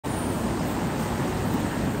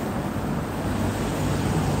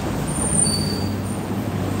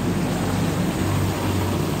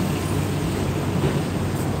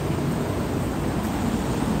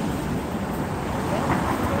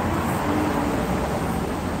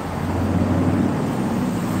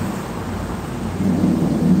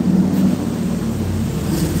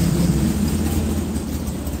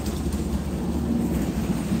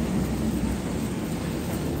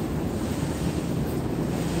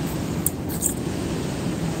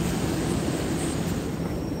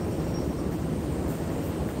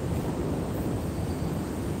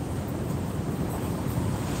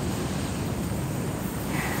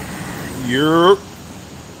Yep.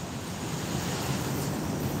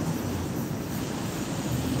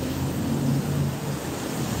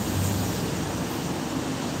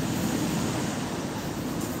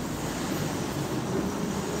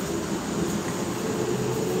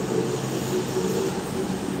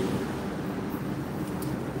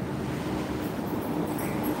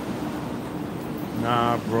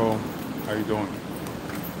 Nah, bro. How you doing?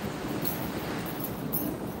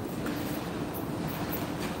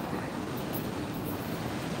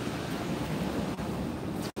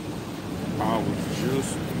 I was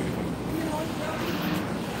just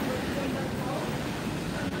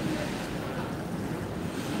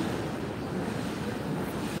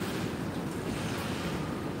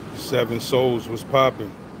 7 Souls was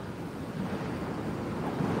popping.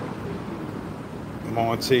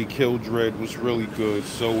 Monte Kildred was really good.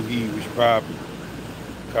 So he was popping.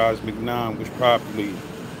 Cosmic 9 was popular.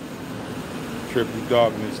 Triple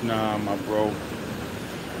Darkness, nah, my bro.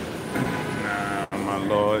 Nah, my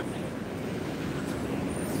lord.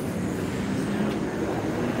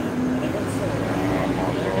 Nah,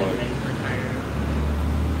 my lord.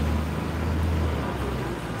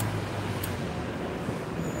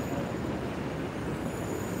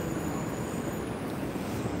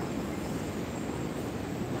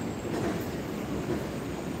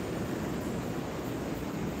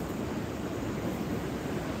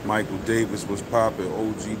 Michael Davis was popping.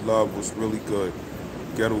 OG Love was really good.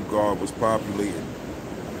 Ghetto Guard was populated.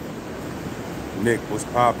 Nick was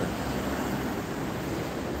popping.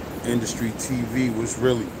 Industry TV was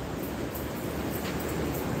really.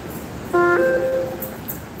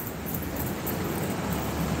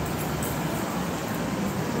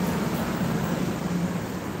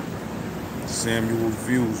 Samuel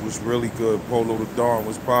Views was really good. Polo the Dawn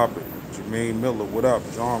was popping. Jermaine Miller, what up?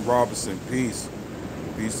 John Robinson, peace.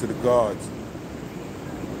 Peace to the gods.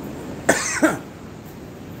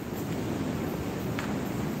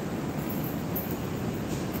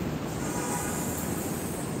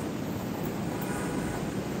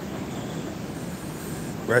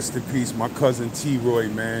 Rest in peace, my cousin T-Roy,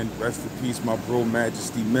 man. Rest in peace, my bro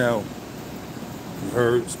Majesty Mel. You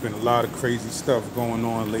heard, it's been a lot of crazy stuff going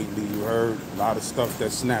on lately. You heard a lot of stuff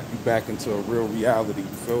that snap you back into a real reality. You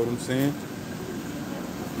feel what I'm saying?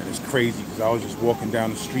 And it's crazy because I was just walking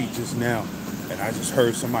down the street just now and I just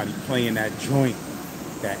heard somebody playing that joint,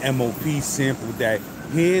 that MOP sample, that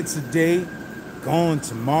here today, gone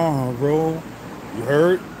tomorrow. You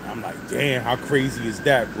heard? I'm like, damn, how crazy is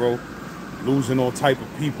that, bro? Losing all type of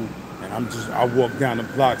people. And I walk down the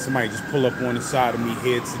block, somebody just pull up on the side of me,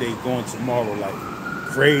 here today, gone tomorrow. Like,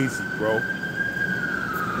 crazy, bro.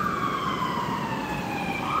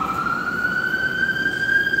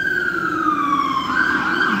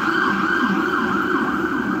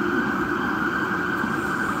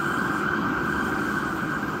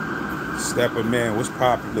 Stepper Man was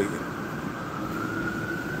populated.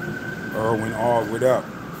 Erwin R, what up?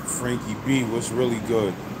 Frankie B was really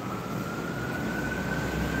good.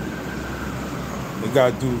 They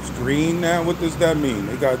got dudes green now? What does that mean?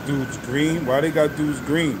 They got dudes green? Why they got dudes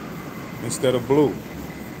green instead of blue?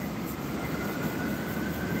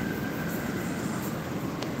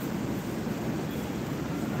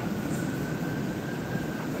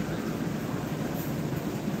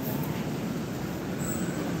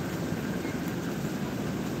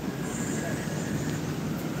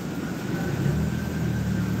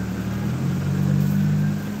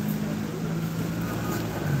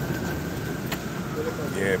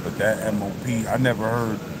 Yeah, but that MOP, I never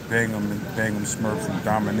heard Bang'em Smurf from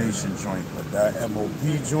Domination joint, but that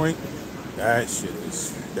MOP joint, that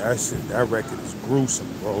record is gruesome,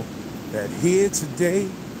 bro. That here today,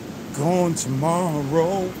 gone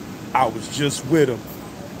tomorrow. I was just with him.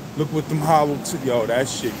 Look what them hollow to yo, that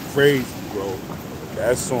shit crazy, bro.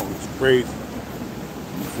 That song is crazy.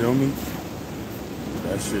 You feel me?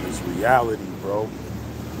 That shit is reality, bro.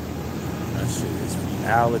 That shit is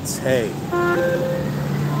reality.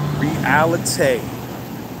 Reality.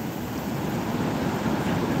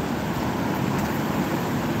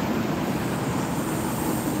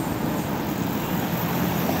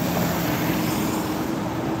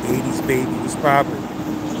 '80s baby was popping.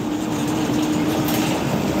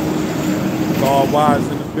 God Wise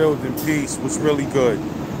in the building, peace was really good.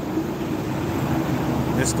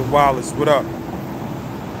 Mr. Wallace, what up?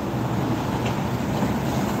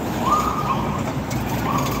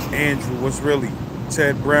 Andrew was really.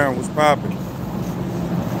 Ted Brown was popping.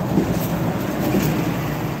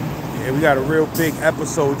 Yeah, we got a real big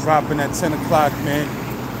episode dropping at 10 o'clock, man.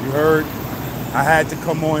 You heard? I had to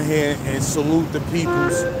come on here and salute the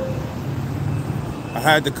peoples.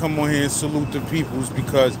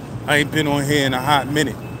 Because I ain't been on here in a hot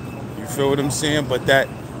minute. You feel what I'm saying? But that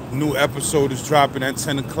new episode is dropping at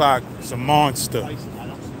 10 o'clock. It's a monster.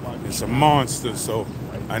 It's a monster. So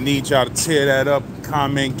I need y'all to tear that up.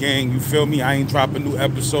 Comment gang. You feel me? I ain't dropping a new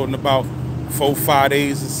episode in about 4-5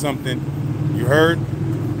 days or something. You heard?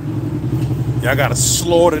 Y'all gotta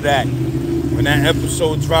slaughter that. When that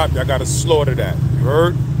episode dropped, y'all gotta slaughter that. You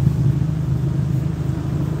heard?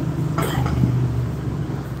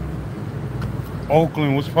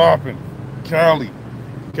 Oakland, what's poppin'? Cali,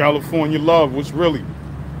 California love, what's really?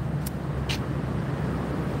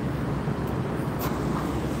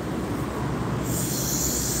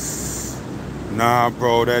 Nah,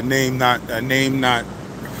 bro, that name not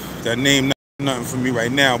nothing for me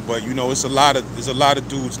right now. But you know, there's a lot of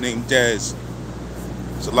dudes named Dez.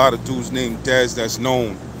 There's a lot of dudes named Dez that's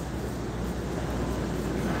known.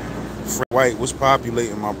 Frank White, what's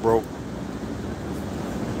populating, my bro?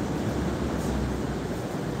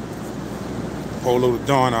 Polo the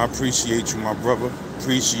Dawn, I appreciate you, my brother.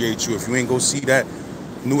 Appreciate you. If you ain't go see that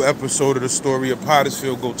new episode of the Story of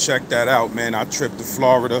Pottersville, go check that out, man. I tripped to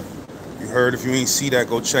Florida. You heard? If you ain't see that,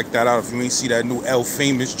 go check that out. If you ain't see that new El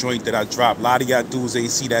Famous joint that I dropped, a lot of y'all dudes ain't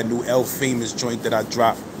see that new El Famous joint that I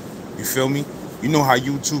dropped. You feel me? You know how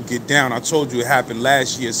YouTube get down. I told you it happened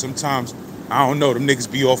last year. Sometimes, I don't know, them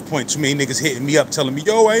niggas be off point. Too many niggas hitting me up telling me,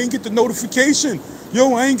 yo, I ain't get the notification.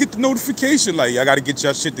 Yo, I ain't get the notification. Like, y'all gotta get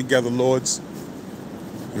y'all shit together, lords.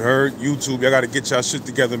 You heard? YouTube, y'all gotta get y'all shit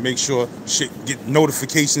together. Make sure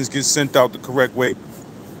notifications get sent out the correct way.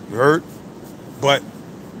 You heard? But,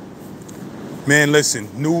 man, listen,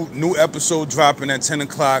 new episode dropping at 10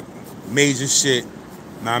 o'clock. Major shit. Know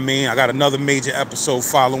what I mean? I got another major episode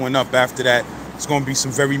following up after that. It's gonna be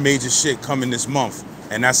some very major shit coming this month.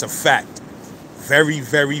 And that's a fact. Very,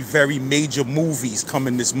 very, very major movies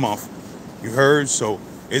coming this month. You heard? So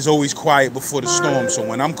it's always quiet before the storm. So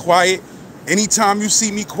when I'm quiet, anytime you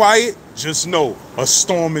see me quiet, just know a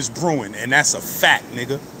storm is brewing. And that's a fact,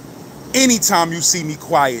 nigga. Anytime you see me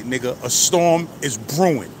quiet, nigga, a storm is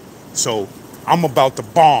brewing. So I'm about to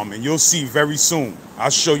bomb, and you'll see very soon. I'll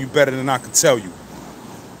show you better than I can tell you.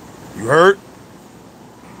 You heard?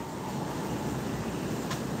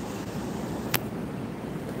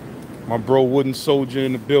 My bro Wooden Soldier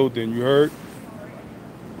in the building, you heard?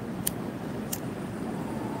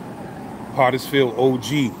 Pottersville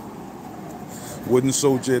OG. Wooden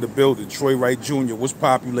Soldier in the building. Troy Wright Jr., what's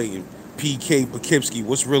populating? PK Poughkeepsie,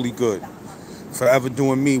 what's really good? Forever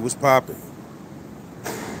Doing Me, what's popping?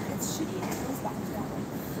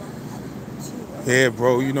 Yeah,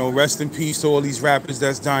 bro, you know, rest in peace to all these rappers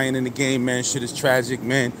that's dying in the game, man. Shit is tragic,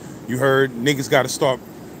 man. You heard? Niggas gotta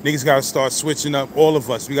start switching up. All of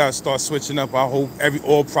us, we gotta start switching up our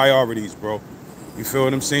all priorities, bro. You feel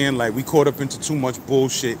what I'm saying? Like, we caught up into too much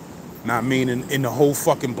bullshit. Know what I mean? In the whole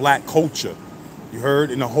fucking black culture. You heard?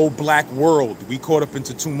 In the whole black world, we caught up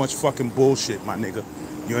into too much fucking bullshit, my nigga.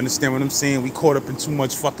 You understand what I'm saying? We caught up in too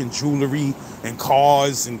much fucking jewelry and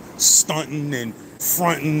cars and stunting and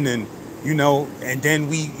fronting and, you know, and then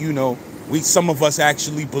some of us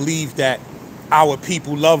actually believe that our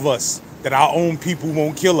people love us, that our own people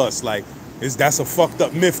won't kill us. Like, that's a fucked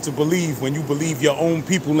up myth to believe. When you believe your own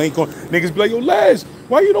people ain't gonna, niggas be like, yo, Laz,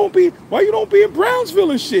 why you don't be in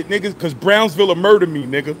Brownsville and shit, niggas? Cause Brownsville will murder me,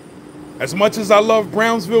 nigga. As much as I love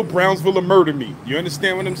Brownsville will murder me. You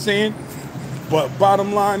understand what I'm saying? But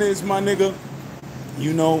bottom line is, my nigga,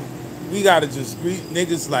 you know, we gotta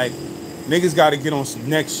niggas gotta get on some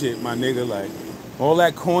next shit, my nigga. Like, all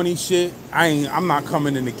that corny shit, I'm not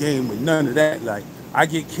coming in the game with none of that. Like, I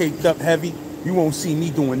get caked up heavy. You won't see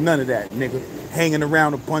me doing none of that, nigga. Hanging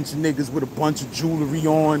around a bunch of niggas with a bunch of jewelry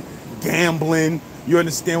on, gambling. You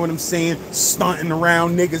understand what I'm saying? Stunting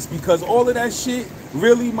around niggas, because all of that shit,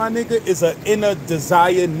 really, my nigga, is an inner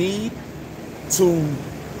desire need to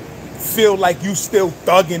feel like you still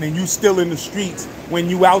thugging and you still in the streets when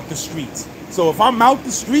you out the streets. So if I'm out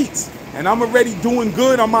the streets and I'm already doing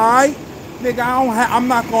good, I'm alright, nigga, I'm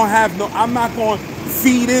not gonna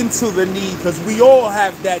feed into the need, because we all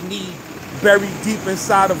have that need buried deep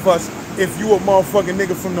inside of us. If you a motherfucking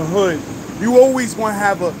nigga from the hood, you always gonna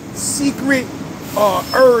have a secret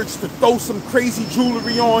urge to throw some crazy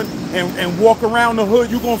jewelry on and walk around the hood.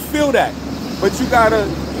 You gonna feel that, but you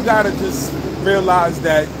gotta just realize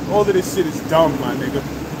that all of this shit is dumb, my nigga.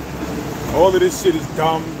 All of this shit is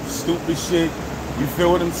dumb, stupid shit. You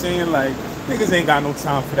feel what I'm saying? Like, niggas ain't got no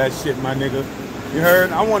time for that shit, my nigga. You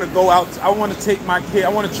heard? I want to go out. I want to take my kid. I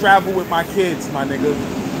want to travel with my kids, my nigga.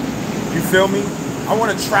 You feel me? I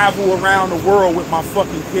want to travel around the world with my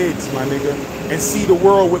fucking kids, my nigga, and see the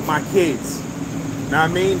world with my kids. Know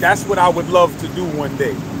what I mean? That's what I would love to do one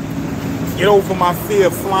day. Get over my fear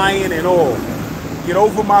of flying and all. Get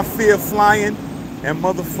over my fear of flying and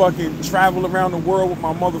motherfucking travel around the world with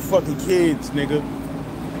my motherfucking kids, nigga.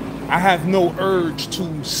 I have no urge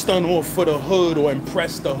to stun off for the hood or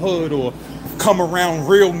impress the hood or come around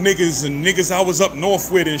real niggas and niggas I was up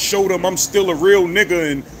north with and show them I'm still a real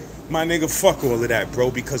nigga. And my nigga, fuck all of that, bro.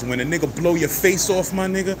 Because when a nigga blow your face off, my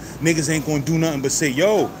nigga, niggas ain't gonna do nothing but say,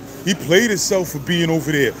 yo, he played himself for being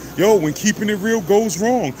over there. Yo, when keeping it real goes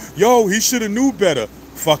wrong. Yo, he should have knew better.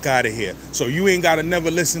 Fuck out of here. So you ain't gotta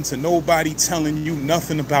never listen to nobody telling you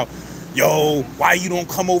nothing about, yo, why you don't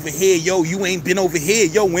come over here? Yo, you ain't been over here.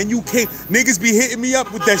 Yo, when you came, niggas be hitting me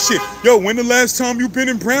up with that shit. Yo, when the last time you been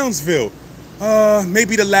in Brownsville?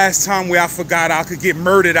 Maybe the last time where I forgot I could get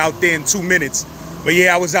murdered out there in 2 minutes. But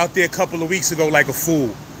yeah, I was out there a couple of weeks ago like a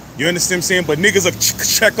fool. You understand what I'm saying? But niggas will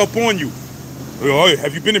check up on you. Yo,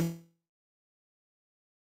 have you been in...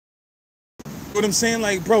 What I'm saying?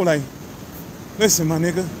 Like, bro, like, listen, my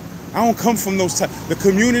nigga, I don't come from those type. The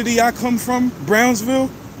community I come from, Brownsville,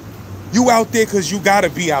 you out there because you gotta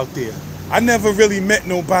be out there. I never really met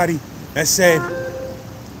nobody that said,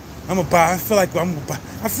 I'm gonna buy, I feel like I'm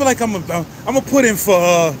gonna put in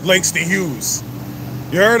for Langston Hughes.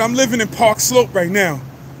 You heard? I'm living in Park Slope right now.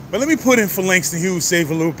 But let me put in for Langston Hughes, save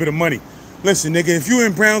a little bit of money. Listen, nigga, if you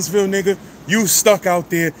in Brownsville, nigga, you stuck out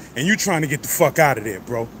there and you trying to get the fuck out of there,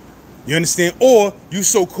 bro. You understand? Or you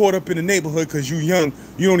so caught up in the neighborhood because you young,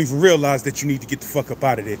 you don't even realize that you need to get the fuck up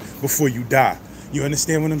out of there before you die. You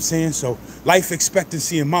understand what I'm saying? So life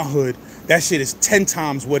expectancy in my hood, that shit is 10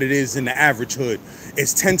 times what it is in the average hood.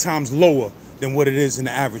 It's 10 times lower than what it is in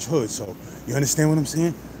the average hood. So you understand what I'm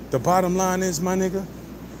saying? The bottom line is, my nigga,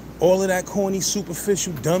 all of that corny,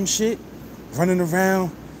 superficial, dumb shit, running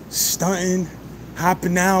around, stunting,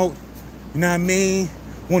 hopping out, you know what I mean?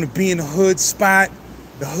 Want to be in the hood spot,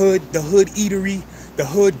 the hood eatery, the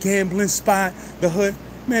hood gambling spot, the hood.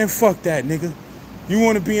 Man, fuck that, nigga. You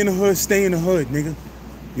want to be in the hood, stay in the hood, nigga.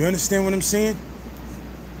 You understand what I'm saying?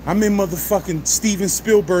 I'm in motherfucking Steven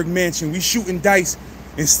Spielberg mansion. We shooting dice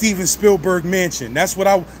in Steven Spielberg mansion. That's where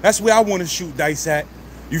I want to shoot dice at.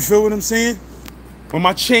 You feel what I'm saying? When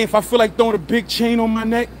my chain, if I feel like throwing a big chain on my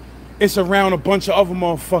neck, it's around a bunch of other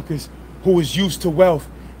motherfuckers who is used to wealth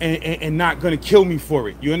and not gonna kill me for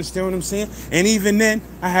it. You understand what I'm saying? And even then,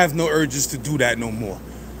 I have no urges to do that no more.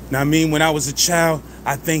 Now, I mean, when I was a child,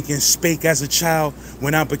 I think and spake as a child.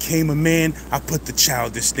 When I became a man, I put the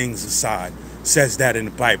childish things aside. Says that in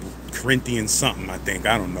the Bible. Corinthians something, I think.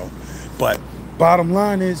 I don't know. But bottom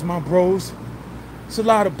line is, my bros, it's a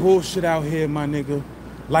lot of bullshit out here, my nigga.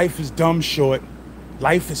 Life is dumb short.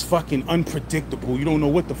 Life is fucking unpredictable. You don't know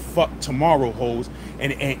what the fuck tomorrow holds.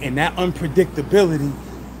 And that unpredictability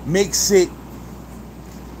makes it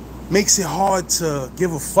hard to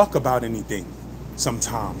give a fuck about anything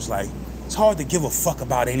sometimes. Like, it's hard to give a fuck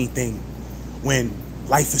about anything when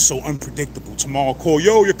life is so unpredictable. Tomorrow call,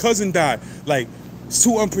 yo, your cousin died. Like, it's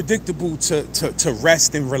too unpredictable to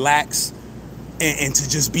rest and relax and to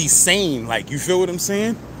just be sane. Like, you feel what I'm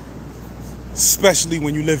saying? Especially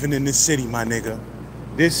when you living in this city, my nigga.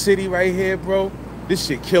 This city right here, bro, this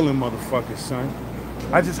shit killing motherfuckers, son.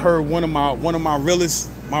 I just heard one of my realest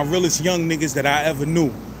young niggas that I ever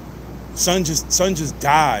knew. Son just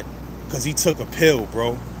died because he took a pill,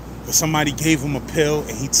 bro. Because somebody gave him a pill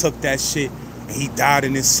and he took that shit and he died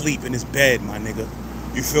in his sleep in his bed, my nigga.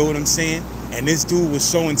 You feel what I'm saying? And this dude was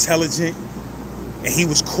so intelligent and he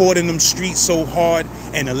was caught in them streets so hard.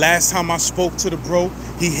 And the last time I spoke to the bro,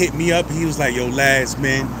 he hit me up and he was like, yo, lads,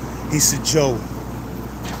 man. He said, Joe,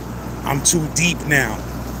 I'm too deep now.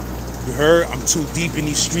 You heard? I'm too deep in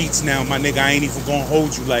these streets now, my nigga. I ain't even gonna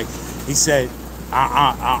hold you. Like, he said,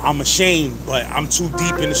 I'm ashamed, but I'm too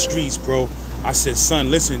deep in the streets, bro. I said, son,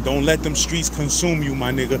 listen, don't let them streets consume you,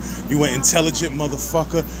 my nigga. You an intelligent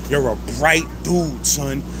motherfucker. You're a bright dude,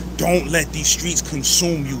 son. Don't let these streets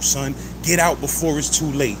consume you, son. Get out before it's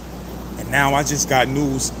too late. And now I just got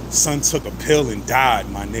news. Son took a pill and died,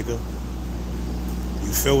 my nigga.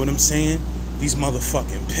 You feel what I'm saying? These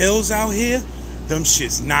motherfucking pills out here, them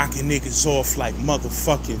shits knocking niggas off like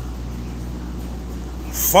motherfucking...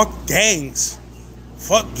 Fuck gangs.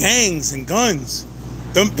 Fuck gangs and guns.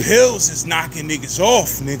 Them pills is knocking niggas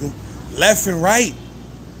off, nigga. Left and right.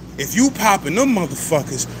 If you popping them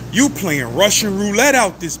motherfuckers, you playing Russian roulette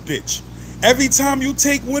out this bitch. Every time you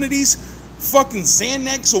take one of these fucking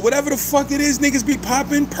Xanax or whatever the fuck it is niggas be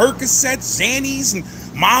popping, Percocets, Xannies, and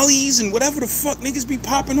Mollies, and whatever the fuck niggas be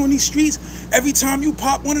popping on these streets, every time you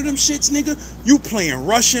pop one of them shits, nigga, you playing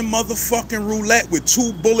Russian motherfucking roulette with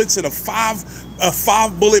 2 bullets and a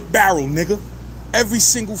five bullet barrel, nigga. Every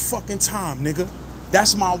single fucking time, nigga.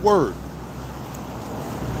 That's my word.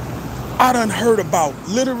 I done heard about,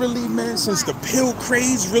 literally, man, since the pill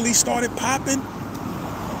craze really started popping,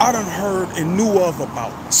 I done heard and knew of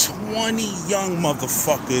about 20 young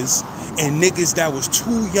motherfuckers and niggas that was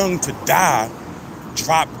too young to die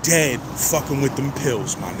drop dead fucking with them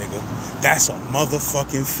pills, my nigga. That's a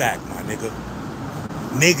motherfucking fact, my nigga.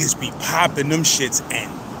 Niggas be popping them shits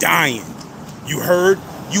and dying. You heard?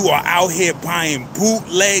 You are out here buying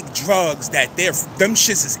bootleg drugs that them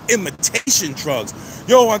shits is imitation drugs.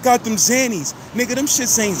 Yo, I got them Xannies. Nigga, them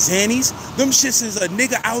shits ain't Xannies. Them shits is a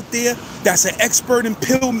nigga out there that's an expert in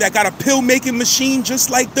pill, that got a pill making machine just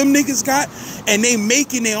like them niggas got. And they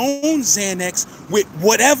making their own Xanax with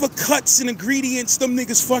whatever cuts and ingredients them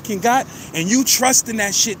niggas fucking got. And you trusting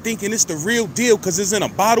that shit thinking it's the real deal because it's in a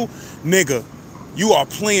bottle. Nigga, you are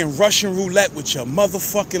playing Russian roulette with your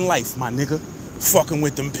motherfucking life, my nigga. Fucking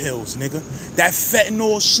with them pills, nigga. That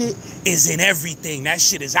fentanyl shit is in everything. That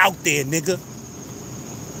shit is out there, nigga.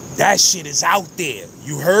 That shit is out there.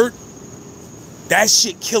 You heard? That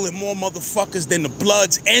shit killing more motherfuckers than the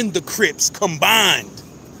Bloods and the Crips combined.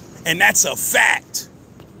 And that's a fact.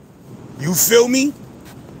 You feel me?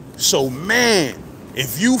 So, man,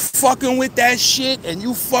 if you fucking with that shit and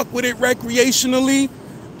you fuck with it recreationally,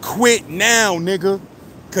 quit now, nigga.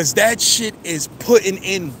 Cause that shit is putting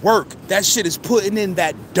in work. That shit is putting in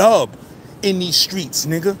that dub in these streets,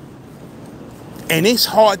 nigga. And it's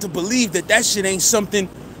hard to believe that that shit ain't something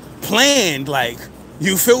planned. Like,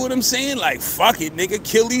 you feel what I'm saying? Like, fuck it, nigga,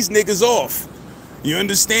 kill these niggas off. You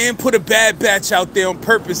understand? Put a bad batch out there on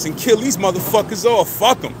purpose and kill these motherfuckers off.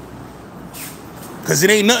 Fuck them. Cause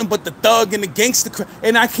it ain't nothing but the thug and the gangster.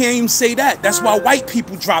 And I can't even say that. That's why white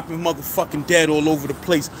people dropping motherfucking dead all over the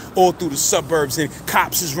place, all through the suburbs, and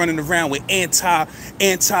cops is running around with anti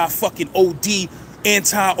fucking OD,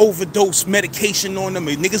 anti-overdose medication on them.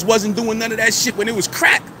 And niggas wasn't doing none of that shit when it was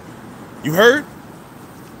crack. You heard?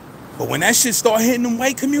 But when that shit start hitting them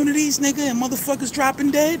white communities, nigga, and motherfuckers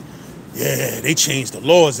dropping dead, yeah, they changed the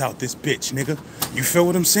laws out this bitch, nigga. You feel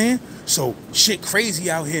what I'm saying? So, shit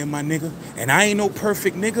crazy out here, my nigga. And I ain't no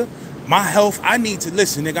perfect nigga. My health, I need to,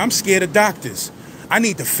 listen, nigga, I'm scared of doctors. I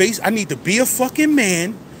need to be a fucking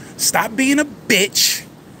man, stop being a bitch,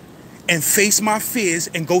 and face my fears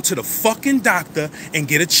and go to the fucking doctor and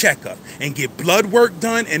get a checkup and get blood work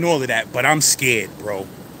done and all of that. But I'm scared, bro.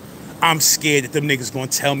 I'm scared that them niggas gonna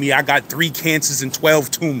tell me I got 3 cancers and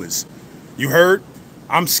 12 tumors. You heard?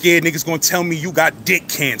 I'm scared niggas gonna tell me you got dick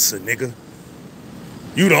cancer, nigga.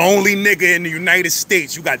 You the only nigga in the United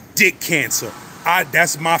States. You got dick cancer.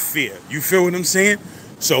 That's my fear. You feel what I'm saying?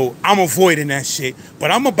 So I'm avoiding that shit.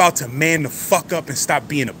 But I'm about to man the fuck up and stop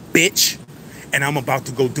being a bitch. And I'm about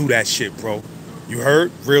to go do that shit, bro. You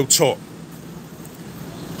heard? Real talk.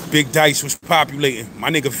 Big Dice was populating. My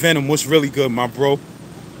nigga Venom, what's really good, my bro?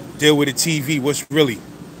 Deal with the TV, what's really?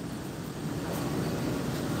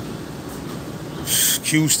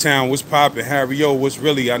 Q's-Town, what's poppin'? Harry O, what's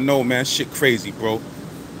really? I know, man, shit crazy, bro.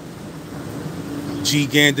 G.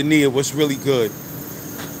 Gandania, what's really good?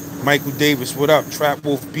 Michael Davis, what up? Trap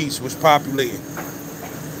Wolf Beats, what's populating?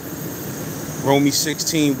 Romy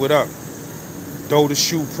 16, what up? Doe the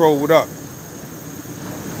Shoe Pro, what up?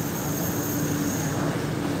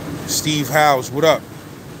 Steve Howes, what up?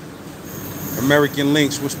 American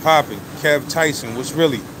Links, what's poppin'? Kev Tyson, what's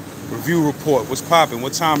really? Review Report, what's poppin'?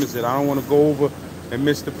 What time is it? I don't want to go over and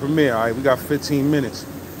miss the premiere. All right, we got 15 minutes.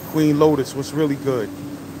 Queen Lotus, what's really good?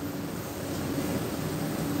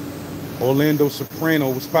 Orlando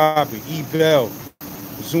Soprano, what's poppin'? E-Bell,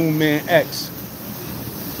 Zoom Man X.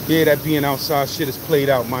 Yeah, that being outside shit is played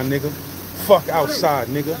out, my nigga. Fuck outside,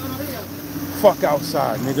 nigga. Fuck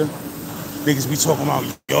outside, nigga. Niggas be talking about,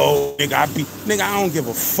 yo, nigga, I don't give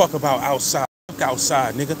a fuck about outside. Fuck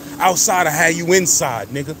outside, nigga. Outside, I had you inside,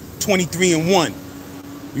 nigga. 23-1.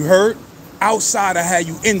 You heard? Outside, I had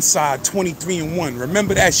you inside, 23-1.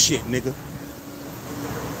 Remember that shit, nigga.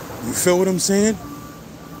 You feel what I'm saying?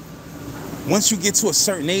 Once you get to a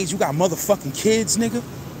certain age, you got motherfucking kids, nigga.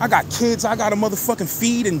 I got kids I gotta motherfucking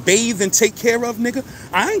feed and bathe and take care of, nigga.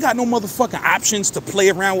 I ain't got no motherfucking options to play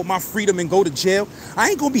around with my freedom and go to jail. I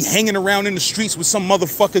ain't gonna be hanging around in the streets with some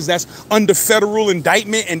motherfuckers that's under federal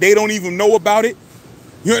indictment and they don't even know about it.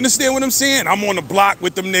 You understand what I'm saying? I'm on the block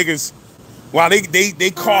with them niggas while they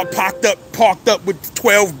car parked up with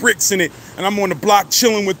 12 bricks in it, and I'm on the block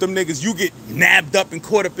chilling with them niggas. You get nabbed up and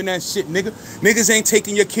caught up in that shit, nigga. Niggas ain't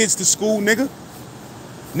taking your kids to school, nigga.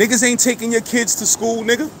 Niggas ain't taking your kids to school,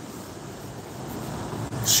 nigga.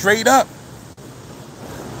 Straight up.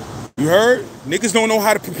 You heard? Niggas don't know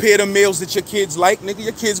how to prepare the meals that your kids like, nigga.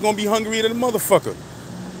 Your kids gonna be hungry than a motherfucker.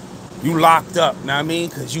 You locked up, know what I mean?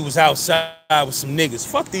 Cause you was outside with some niggas.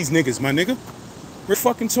 Fuck these niggas, my nigga.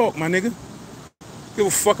 fucking talk, my nigga. Give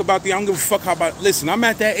a fuck about the, I don't give a fuck how about, listen, I'm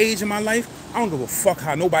at that age in my life, I don't give a fuck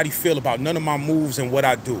how nobody feel about none of my moves and what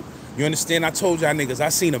I do. You understand? I told y'all niggas, I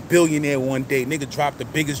seen a billionaire one day, nigga dropped the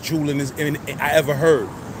biggest jewel I ever heard.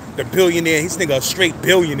 The billionaire, this nigga a straight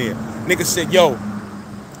billionaire. Nigga said, yo,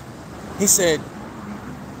 he said,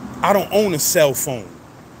 I don't own a cell phone.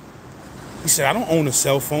 He said, I don't own a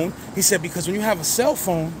cell phone. He said, because when you have a cell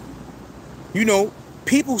phone, you know,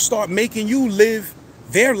 people start making you live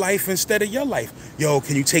their life instead of your life. Yo,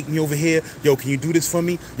 can you take me over here? Yo, can you do this for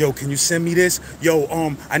me? Yo, can you send me this? Yo,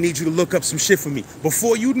 I need you to look up some shit for me.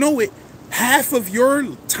 Before you know it, half of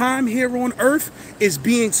your time here on earth is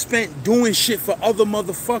being spent doing shit for other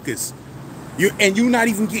motherfuckers. And you're not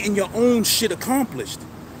even getting your own shit accomplished.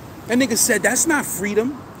 That nigga said, that's not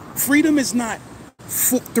freedom. Freedom is not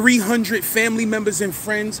 300 family members and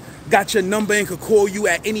friends got your number and could call you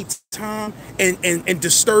at any time and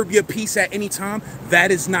disturb your peace at any time.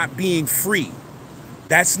 That is not being free.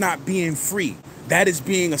 That's not being free. That is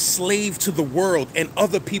being a slave to the world and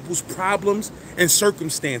other people's problems and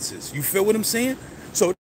circumstances. You feel what I'm saying?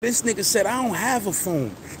 So this nigga said, I don't have a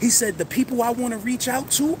phone. He said, the people I want to reach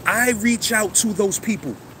out to, I reach out to those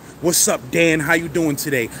people. What's up, Dan? How you doing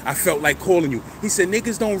today? I felt like calling you. He said,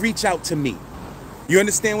 niggas don't reach out to me. You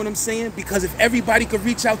understand what I'm saying? Because if everybody could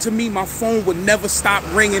reach out to me, my phone would never stop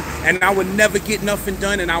ringing and I would never get nothing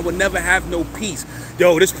done and I would never have no peace.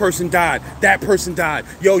 Yo, this person died. That person died.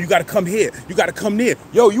 Yo, you got to come here. You got to come there.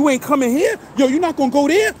 Yo, you ain't coming here. Yo, you're not going to go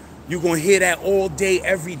there. You're going to hear that all day,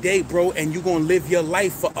 every day, bro. And you're going to live your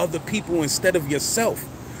life for other people instead of yourself.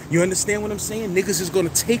 You understand what I'm saying? Niggas is going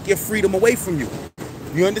to take your freedom away from you.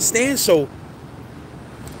 You understand? So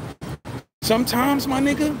sometimes, my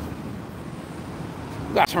nigga,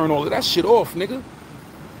 you gotta turn all of that shit off, nigga.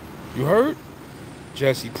 You heard?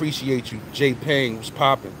 Jesse, appreciate you. Jay Payne was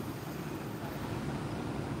popping.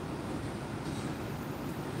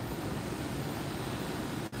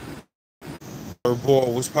 Her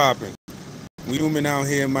ball was popping. We human out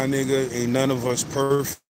here, my nigga. Ain't none of us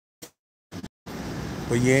perfect.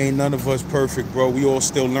 But yeah, ain't none of us perfect, bro. We all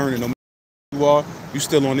still learning. No matter who you are, you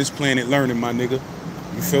still on this planet learning, my nigga.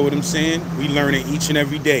 You feel what I'm saying? We learning each and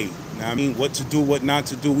every day. I mean, what to do, what not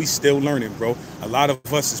to do, we still learning, bro. A lot of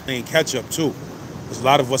us is playing catch up too. Because a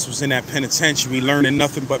lot of us was in that penitentiary learning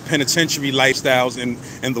nothing but penitentiary lifestyles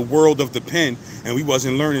and the world of the pen, and we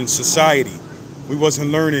wasn't learning society. We wasn't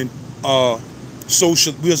learning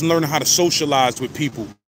social. We wasn't learning how to socialize with people.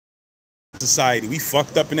 Society. We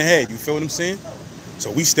fucked up in the head. You feel what I'm saying? So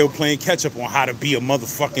we still playing catch up on how to be a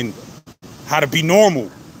motherfucking, how to be normal,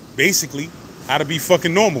 basically, how to be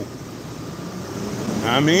fucking normal.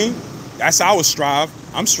 I mean, that's our strive.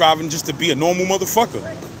 I'm striving just to be a normal motherfucker.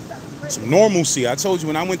 Some normalcy. I told you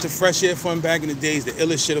when I went to Fresh Air Fund back in the days, the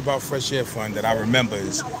illest shit about Fresh Air Fund that I remember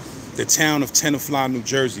is the town of Tenafly, New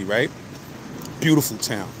Jersey, right? Beautiful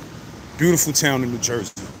town. Beautiful town in New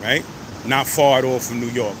Jersey, right? Not far at all from New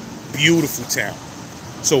York. Beautiful town.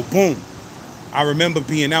 So boom, I remember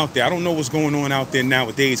being out there. I don't know what's going on out there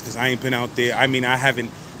nowadays because I ain't been out there. I mean, I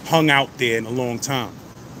haven't hung out there in a long time.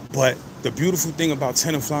 But the beautiful thing about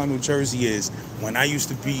Tenafly, New Jersey is when I used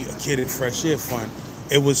to be a kid at Fresh Air Fund,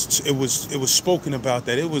 it was spoken about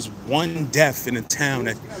that it was one death in a town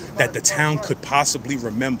that the town could possibly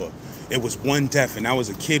remember. It was one death, and I was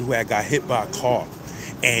a kid who had got hit by a car.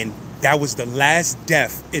 And that was the last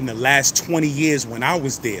death in the last 20 years when I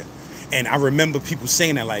was there. And I remember people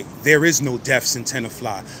saying that, like, there is no deaths in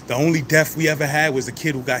Tenafly. The only death we ever had was a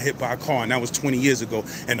kid who got hit by a car, and that was 20 years ago.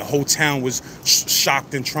 And the whole town was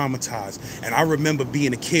shocked and traumatized. And I remember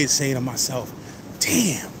being a kid saying to myself,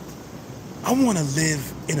 damn, I want to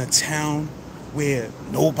live in a town where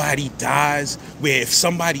nobody dies, where if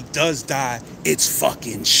somebody does die, it's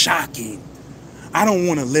fucking shocking. I don't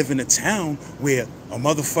want to live in a town where a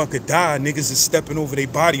motherfucker died, niggas is stepping over their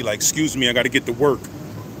body like, excuse me, I got to get to work.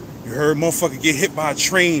 You heard? Motherfucker get hit by a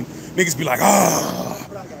train. Niggas be like,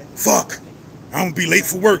 fuck. I'm gonna be late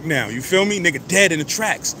for work now. You feel me? Nigga dead in the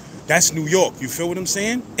tracks. That's New York. You feel what I'm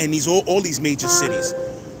saying? And these all these major cities.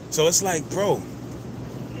 So it's like, bro,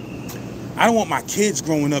 I don't want my kids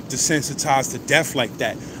growing up desensitized to death like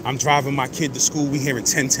that. I'm driving my kid to school. We hearing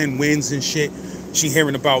 10-10 wins and shit. She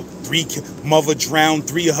hearing about mother drowned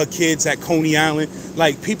 3 of her kids at Coney Island.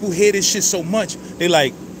 Like, people hear this shit so much. They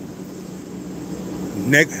like,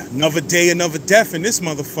 another day, another death in this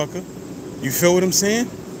motherfucker. You feel what I'm saying?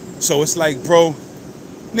 So it's like, bro,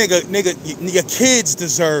 nigga, your kids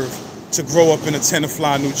deserve to grow up in a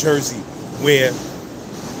Tenafly, New Jersey, where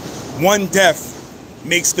one death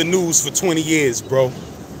makes the news for 20 years, bro.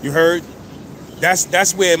 You heard?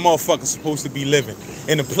 That's where a motherfucker's supposed to be living.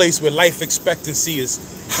 In a place where life expectancy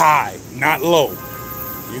is high, not low.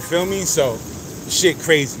 You feel me? So, shit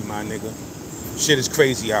crazy, my nigga. Shit is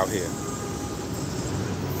crazy out here.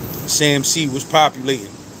 Sam C was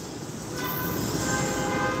populating.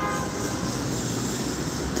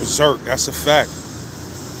 Berserk, that's a fact.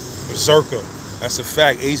 Berserker, that's a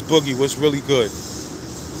fact. Ace Boogie was really good.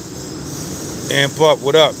 Amp Up,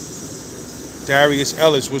 what up? Darius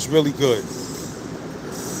Ellis was really good.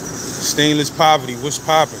 Stainless Poverty, what's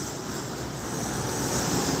poppin'?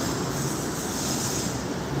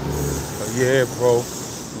 But yeah, bro,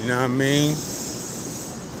 you know what I mean?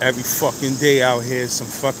 Every fucking day out here is some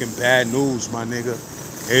fucking bad news, my nigga.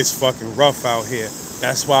 It's fucking rough out here.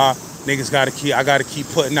 That's why niggas I gotta keep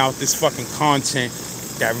putting out this fucking content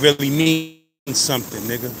that really means something,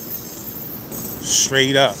 nigga.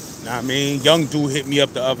 Straight up. Know what I mean? Young dude hit me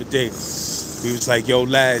up the other day. He was like, yo,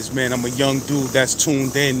 lads, man, I'm a young dude that's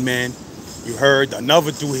tuned in, man. You heard?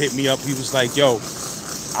 Another dude hit me up. He was like, yo,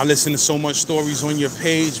 I listen to so much stories on your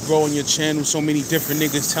page, bro, on your channel. So many different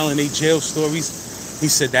niggas telling their jail stories. He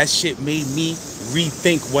said, that shit made me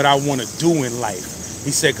rethink what I want to do in life.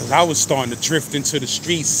 He said, because I was starting to drift into the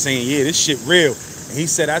streets saying, yeah, this shit real. And he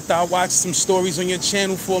said, after I watched some stories on your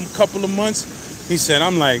channel for a couple of months, he said,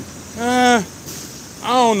 I'm like, I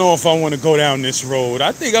don't know if I want to go down this road.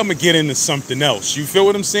 I think I'm going to get into something else. You feel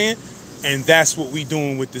what I'm saying? And that's what we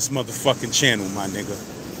doing with this motherfucking channel, my nigga.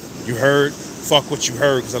 You heard? Fuck what you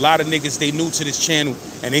heard. Because a lot of niggas, they new to this channel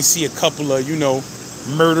and they see a couple of, you know,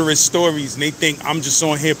 murderous stories and they think I'm just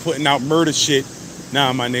on here putting out murder shit.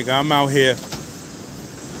 Nah, my nigga, I'm out here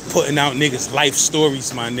putting out niggas' life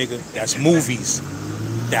stories, my nigga. That's movies.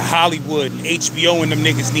 That Hollywood, HBO and them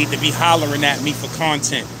niggas need to be hollering at me for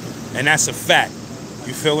content. And that's a fact.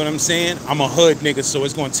 You feel what I'm saying? I'm a hood nigga, so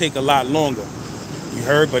it's gonna take a lot longer. You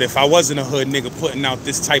heard? But if I wasn't a hood nigga putting out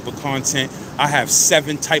this type of content, I have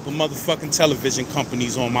 7 type of motherfucking television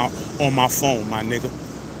companies on my phone, my nigga.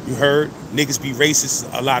 You heard? Niggas be racist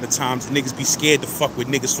a lot of times. Niggas be scared to fuck with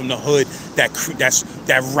niggas from the hood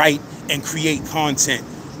that write and create content.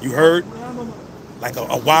 You heard? Like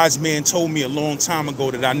a wise man told me a long time ago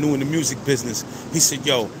that I knew in the music business. He said,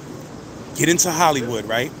 yo, get into Hollywood,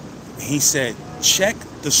 right? And he said, check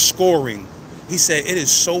the scoring. He said, it is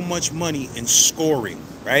so much money in scoring,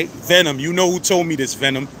 right? Venom, you know who told me this,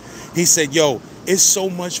 Venom. He said, yo, it's so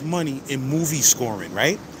much money in movie scoring,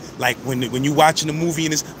 right? Like when you watching a movie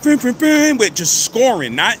and it's with just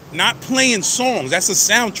scoring, not playing songs. That's a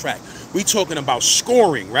soundtrack. We talking about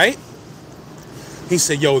scoring, right? He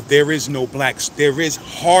said, yo, there is no blacks. There is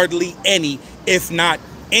hardly any, if not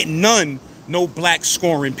none, no black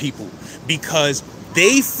scoring people because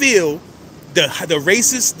they feel the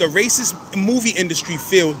racist movie industry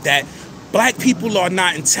feel that black people are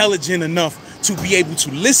not intelligent enough to be able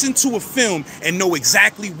to listen to a film and know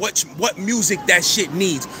exactly what music that shit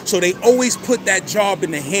needs. So they always put that job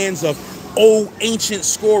in the hands of old ancient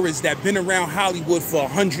scorers that been around Hollywood for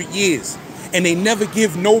 100 years. And they never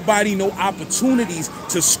give nobody no opportunities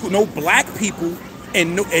to no black people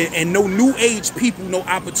and no new age people no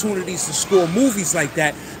opportunities to score movies like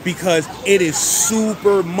that because it is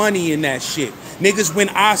super money in that shit. Niggas win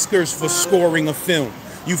Oscars for scoring a film.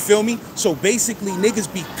 You feel me? So basically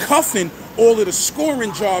niggas be cuffing all of the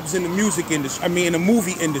scoring jobs in the music industry, in the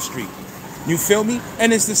movie industry. You feel me?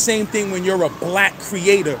 And it's the same thing when you're a black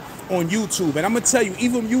creator on YouTube. And I'm gonna tell you,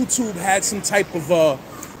 even YouTube had some type of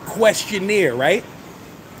questionnaire, right?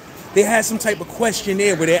 They had some type of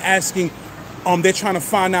questionnaire where they're asking, they're trying to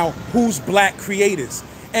find out who's black creators.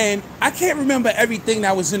 And I can't remember everything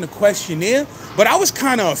that was in the questionnaire, but I was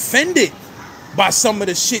kind of offended by some of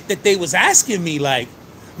the shit that they was asking me, like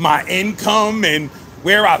my income and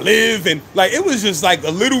where I live, and like it was just like a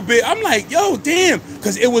little bit. I'm like, yo, damn,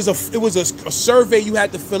 because it was a survey you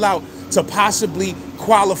had to fill out to possibly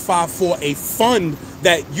qualify for a fund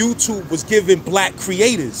that YouTube was giving black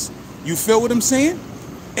creators. You feel what I'm saying?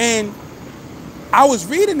 And I was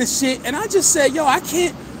reading this shit and I just said, yo, I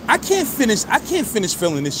can't finish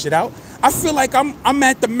filling this shit out. I feel like I'm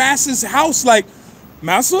at the masses house, like,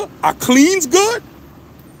 massa, I cleans good,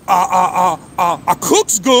 I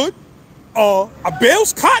cooks good, I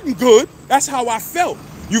bales cotton good. That's how I felt.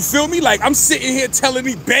 You feel me? Like I'm sitting here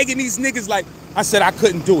begging these niggas, like I said I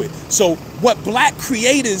couldn't do it. So what black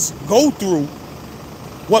creators go through,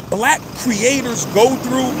 bro,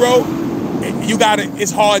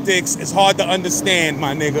 it's hard to understand,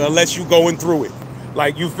 my nigga, unless you going through it.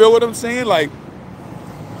 Like, you feel what I'm saying? Like,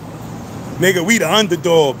 nigga, we the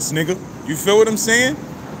underdogs, nigga. You feel what I'm saying?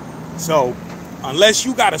 So, unless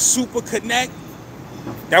you got a super connect,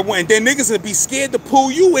 and then niggas would be scared to pull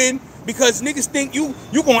you in Because niggas think you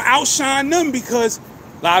gonna outshine them because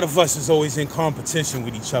a lot of us is always in competition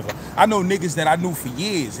with each other. I know niggas that I knew for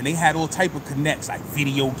years and they had all type of connects, like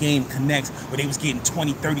video game connects, where they was getting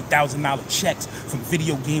 $20,000, $30,000 checks from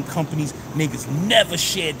video game companies. Niggas never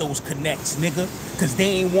shared those connects, nigga, because they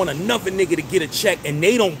ain't want another nigga to get a check and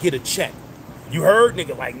they don't get a check. You heard?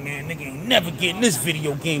 Nigga like, man, nigga ain't never getting this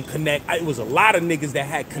video game connect. It was a lot of niggas that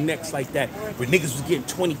had connects like that, where niggas was getting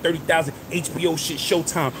 20, 30,000, HBO shit,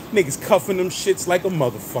 Showtime. Niggas cuffing them shits like a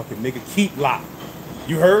motherfucker, nigga. Keep locked.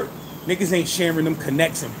 You heard? Niggas ain't sharing them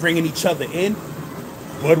connects and bringing each other in.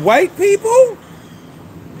 But white people,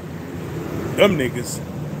 them niggas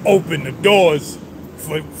open the doors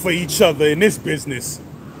for each other in this business.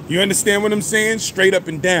 You understand what I'm saying? Straight up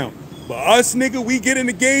and down. But us, nigga, we get in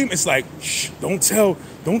the game, it's like, shh, don't tell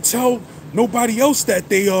nobody else that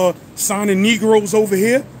they are signing Negroes over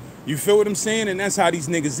here. You feel what I'm saying? And that's how these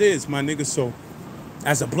niggas is, my nigga. So,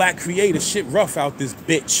 as a black creator, shit rough out this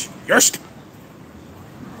bitch. Yersk.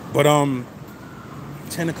 But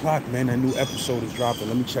 10 o'clock, man, that new episode is dropping.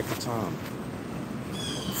 Let me check the time.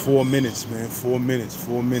 4 minutes, man. 4 minutes.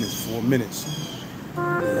 You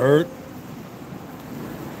heard?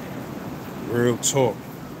 Real talk.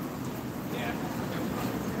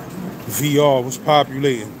 VR, what's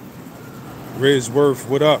populating? Riz Worth,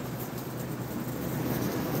 what up?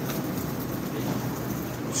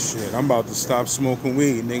 Shit, I'm about to stop smoking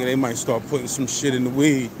weed, nigga. They might start putting some shit in the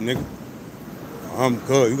weed, nigga. I'm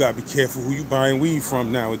good. You gotta be careful who you buying weed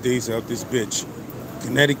from nowadays out this bitch.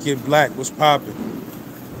 Connecticut Black, what's popping?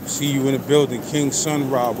 See you in the building. King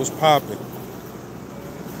Sun Rob, what's popping?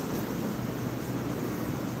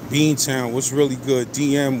 Beantown, what's really good?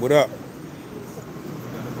 DM, what up?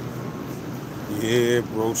 Yeah,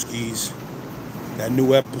 broskies. That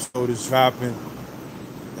new episode is dropping.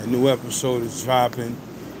 In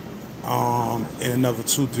another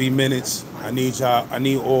 2-3 minutes. I need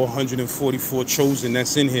all 144 chosen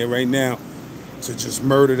that's in here right now to just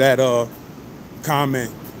murder that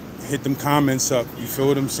comment. Hit them comments up. You feel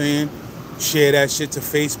what I'm saying? Share that shit to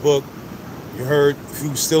Facebook. You heard? If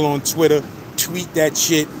you still on Twitter, tweet that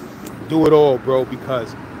shit. Do it all, bro,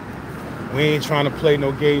 because we ain't trying to play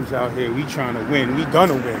no games out here. We trying to win. We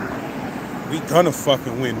gonna win. We gonna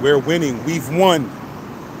fucking win. We're winning. We've won.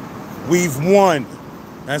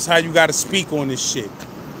 That's how you gotta speak on this shit.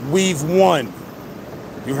 We've won.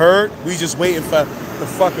 You heard? We just waiting for the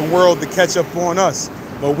fucking world to catch up on us.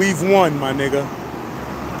 But we've won, my nigga.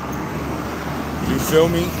 You feel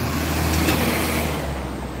me?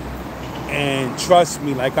 And trust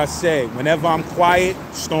me, like I said, whenever I'm quiet,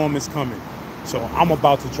 storm is coming. So I'm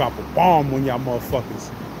about to drop a bomb on y'all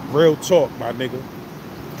motherfuckers. Real talk, my nigga.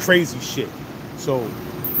 Crazy shit. So,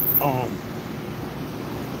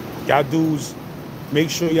 y'all dudes, make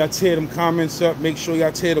sure y'all tear them comments up. Make sure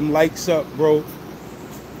y'all tear them likes up, bro.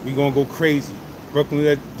 We gonna go crazy.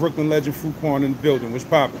 Brooklyn Legend Food Corn in the building. What's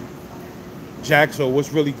poppin'? Jaxo,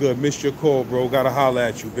 what's really good? Missed your call, bro. Gotta holler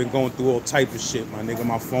at you. Been going through all type of shit, my nigga.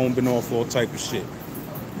 My phone been off all type of shit.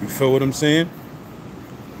 You feel what I'm saying?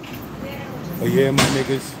 Oh yeah, my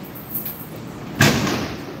niggas.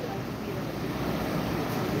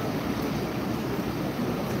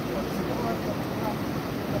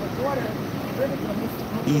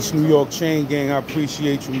 East New York Chain Gang, I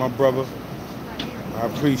appreciate you, my brother.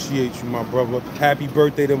 Happy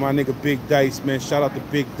birthday to my nigga Big Dice, man. Shout out to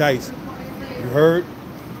Big Dice. You heard?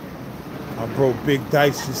 My bro Big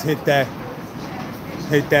Dice just hit that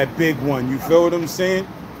big one. You feel what I'm saying?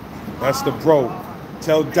 That's the bro.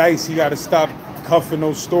 Tell Dice he gotta stop cuffing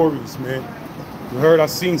those stories, man. You heard? I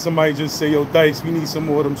seen somebody just say, yo, Dice, we need some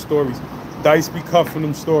more of them stories. Dice be cuffing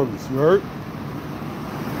them stories. You heard?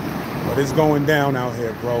 But it's going down out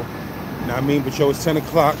here, bro. You know what I mean? But yo, it's 10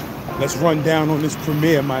 o'clock. Let's run down on this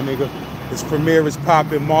premiere, my nigga. This premiere is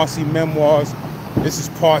popping. Marcy Memoirs. This is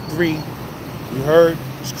part 3. You heard?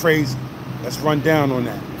 It's crazy. Let's run down on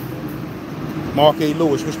that. Mark A.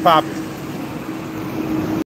 Lewis, what's popping?